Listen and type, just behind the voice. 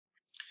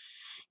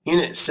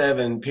Unit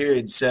 7,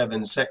 Period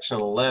 7, Section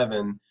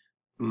 11,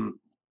 mm,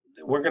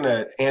 we're going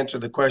to answer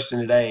the question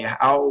today,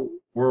 how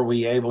were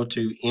we able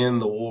to end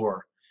the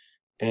war?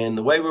 And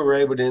the way we were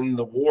able to end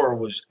the war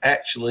was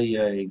actually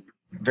a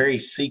very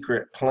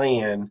secret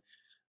plan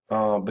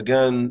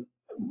begun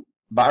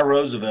by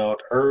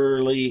Roosevelt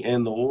early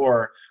in the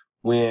war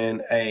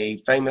when a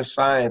famous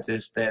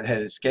scientist that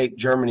had escaped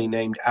Germany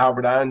named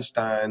Albert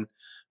Einstein,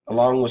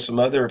 along with some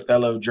other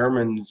fellow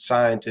German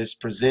scientists,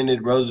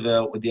 presented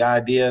Roosevelt with the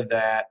idea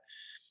that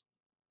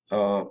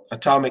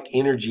atomic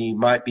energy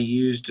might be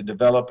used to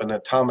develop an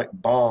atomic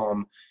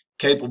bomb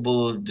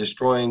capable of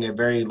destroying a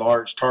very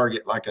large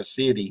target like a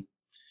city.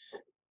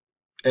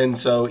 And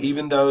so,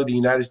 even though the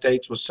United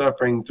States was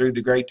suffering through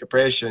the Great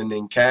Depression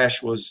and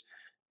cash was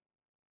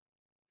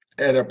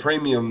at a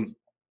premium,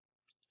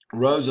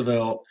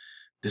 Roosevelt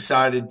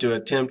decided to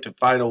attempt to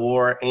fight a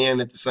war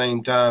and at the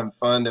same time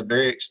fund a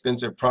very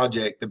expensive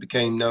project that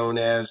became known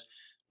as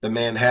the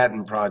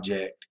Manhattan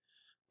Project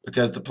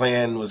because the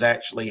plan was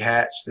actually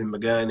hatched and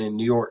begun in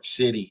New York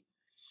City.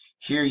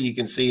 Here you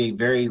can see a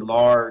very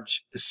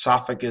large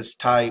esophagus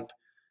type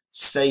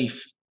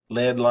safe,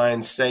 lead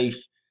lined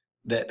safe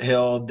that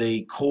held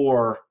the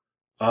core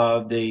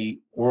of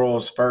the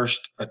world's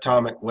first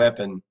atomic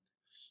weapon.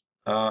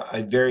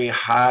 A very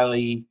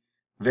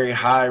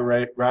high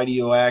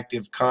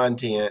radioactive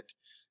content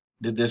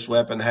did this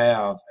weapon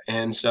have,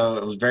 and so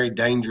it was very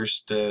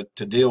dangerous to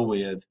deal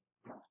with.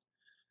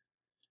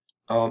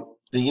 The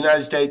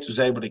United States was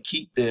able to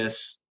keep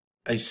this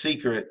a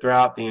secret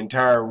throughout the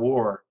entire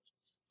war,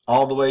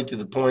 all the way to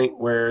the point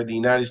where the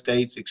United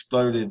States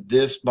exploded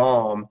this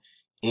bomb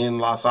in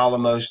Los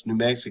Alamos, New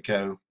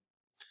Mexico,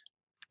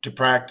 to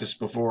practice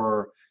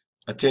before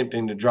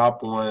attempting to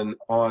drop one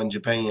on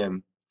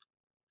Japan.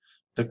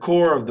 The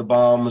core of the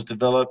bomb was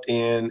developed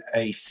in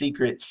a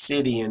secret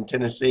city in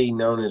Tennessee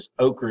known as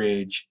Oak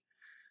Ridge.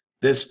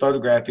 This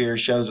photograph here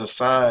shows a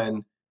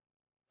sign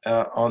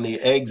on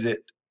the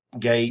exit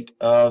gate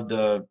of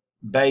the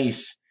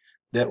base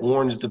that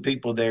warns the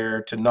people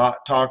there to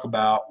not talk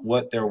about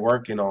what they're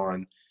working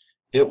on.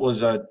 It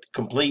was a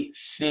complete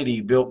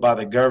city built by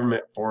the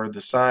government for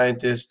the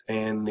scientists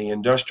and the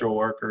industrial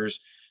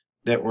workers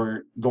that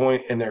were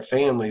going and their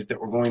families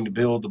that were going to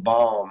build the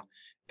bomb.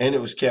 And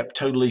it was kept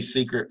totally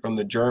secret from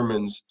the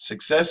Germans,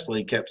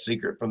 successfully kept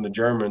secret from the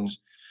Germans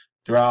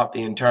throughout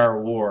the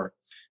entire war.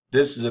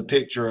 This is a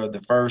picture of the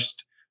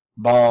first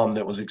bomb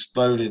that was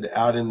exploded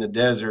out in the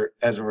desert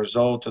as a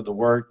result of the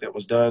work that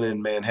was done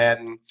in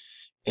Manhattan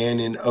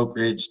and in Oak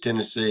Ridge,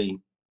 Tennessee.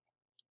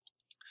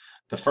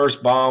 The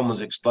first bomb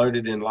was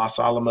exploded in Los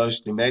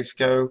Alamos, New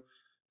Mexico.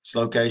 Its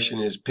location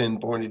is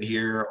pinpointed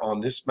here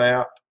on this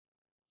map.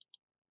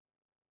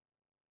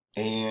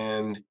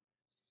 And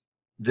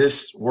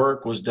this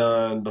work was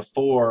done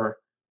before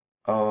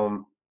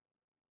the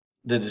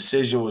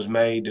decision was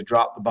made to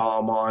drop the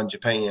bomb on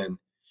Japan.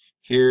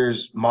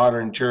 Here's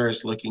modern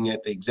tourists looking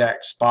at the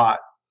exact spot.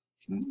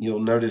 You'll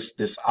notice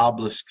this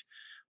obelisk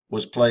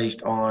was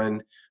placed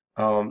on,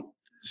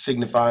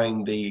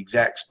 signifying the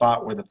exact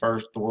spot where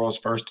the world's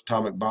first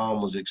atomic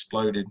bomb was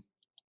exploded.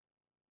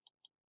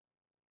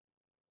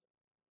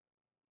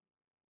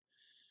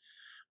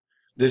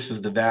 This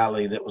is the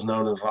valley that was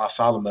known as Los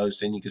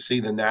Alamos, and you can see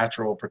the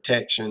natural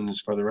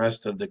protections for the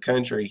rest of the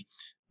country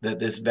that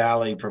this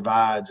valley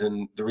provides,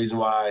 and the reason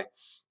why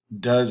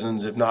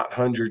dozens, if not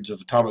hundreds,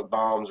 of atomic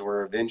bombs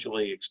were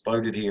eventually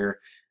exploded here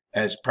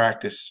as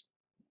practice.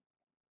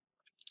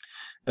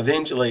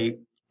 Eventually,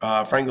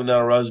 Franklin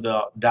Delano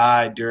Roosevelt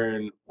died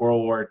during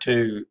World War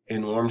II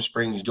in Warm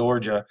Springs,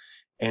 Georgia,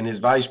 and his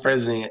vice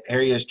president,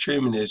 Harry S.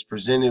 Truman, is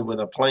presented with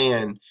a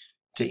plan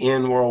to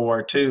end World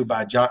War II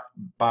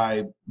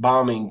by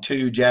bombing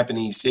two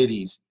Japanese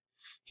cities.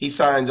 He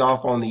signs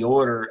off on the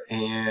order,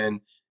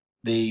 and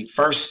the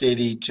first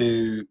city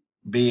to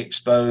be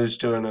exposed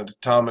to an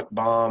atomic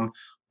bomb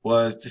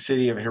was the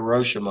city of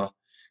Hiroshima.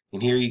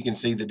 And here you can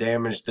see the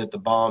damage that the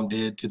bomb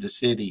did to the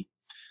city.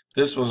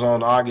 This was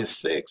on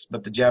August 6th,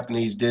 but the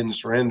Japanese didn't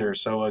surrender.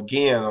 So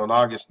again, on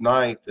August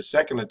 9th, the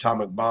second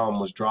atomic bomb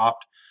was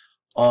dropped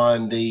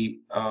on the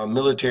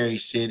military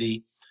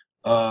city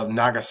of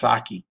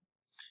Nagasaki.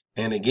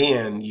 And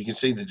again, you can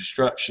see the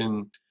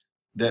destruction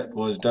that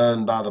was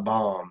done by the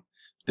bomb.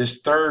 This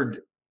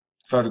third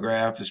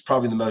photograph is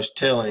probably the most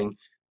telling.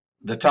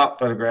 The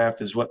top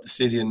photograph is what the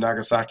city of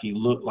Nagasaki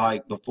looked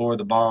like before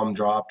the bomb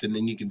dropped, and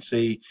then you can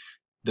see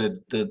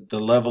the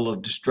level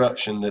of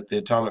destruction that the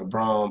atomic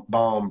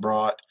bomb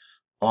brought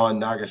on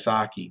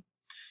Nagasaki.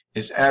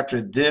 It's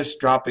after this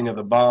dropping of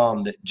the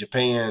bomb that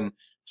Japan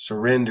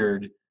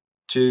surrendered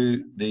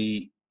to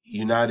the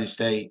United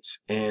States,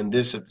 and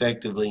this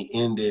effectively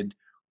ended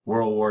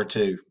World War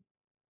II.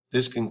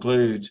 This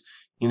concludes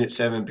Unit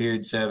 7,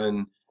 Period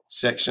 7,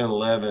 Section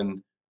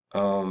 11,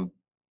 the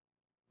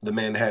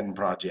Manhattan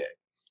Project.